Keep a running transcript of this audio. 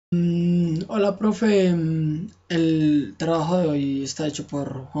Hola, profe. El trabajo de hoy está hecho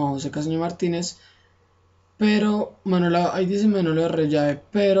por Juan José Castaño Martínez, pero ahí dice Manuela Rellave,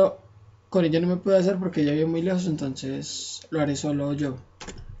 pero con ella no me puede hacer porque ella vive muy lejos, entonces lo haré solo yo.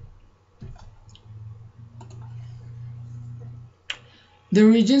 The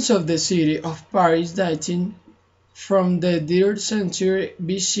regions of the city of Paris dating from the 3rd century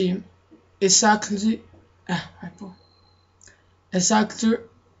BC exactly, exactly,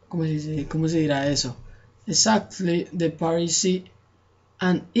 ¿cómo se dirá eso? Exactly the Paris Sea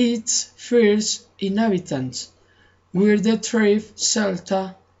and its first inhabitants were the tribe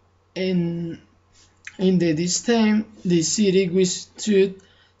Celta. In this time, the city withstood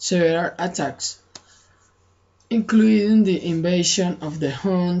several attacks, including the invasion of the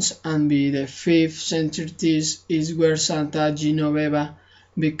Huns, and by the 5th century this is where Santa Genoveva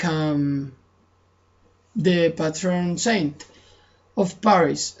became the patron saint of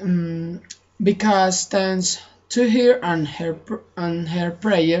Paris, because thanks to her and her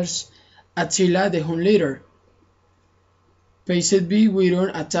prayers, Attila the Hun leader faced by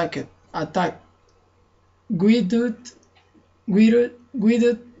without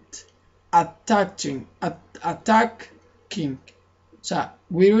attacking, o sea,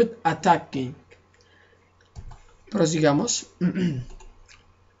 without attacking. Prosigamos.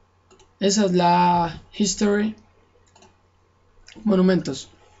 Esa es la history. Monumentos.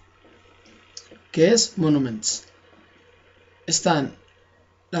 ¿Qué es? Monuments. Están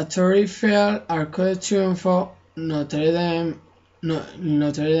la Torre Eiffel, Arco de Triunfo, Notre Dame,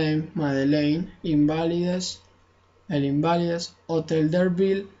 Madeleine, el Invalides, Hotel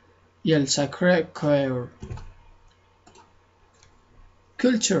d'Urville y el Sacré-Cœur.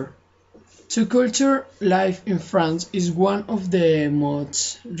 Culture. To culture, life in France is one of the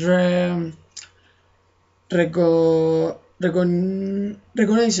most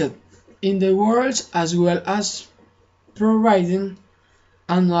recognized in the world, as well as providing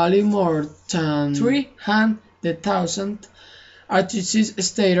annually more than 300,000 artists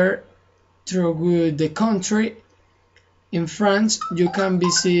stated throughout the country. In France, you can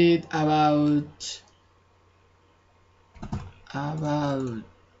visit about 1,000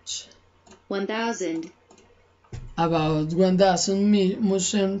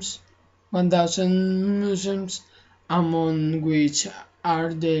 museums, among which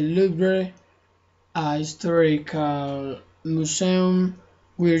are the Louvre, a historical museum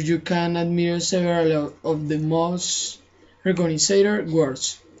where you can admire several of the most recognized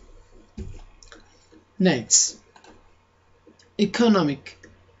works. Next, economy.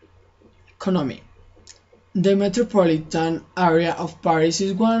 The metropolitan area of Paris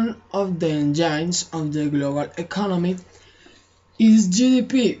is one of the engines of the global economy. Its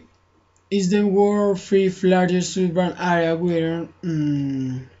GDP is the world's 5th largest urban area,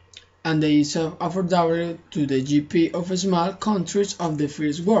 and is affordable to the GDP of small countries of the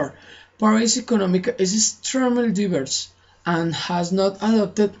First World. Paris' economy is extremely diverse and has not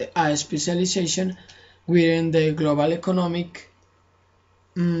adopted a specialization within the global economic,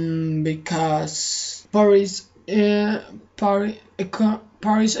 because Paris' economy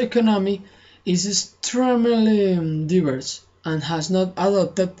is extremely diverse and has not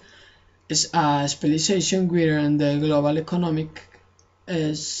adopted a specialization within the global economic,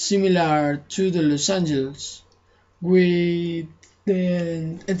 similar to the Los Angeles with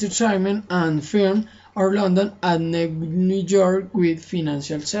the entertainment and film, or London and New York with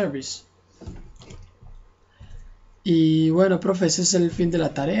financial service. Y bueno, profe, ese es el fin de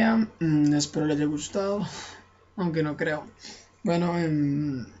la tarea. Espero les haya gustado, aunque no creo. Bueno,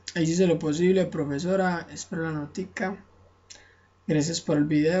 ahí hice lo posible, profesora. Espero la notica. Gracias por el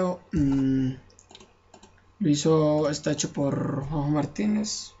video. Está hecho por Juan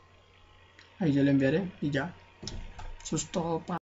Martínez. Ahí yo le enviaré y ya. Eso es todo.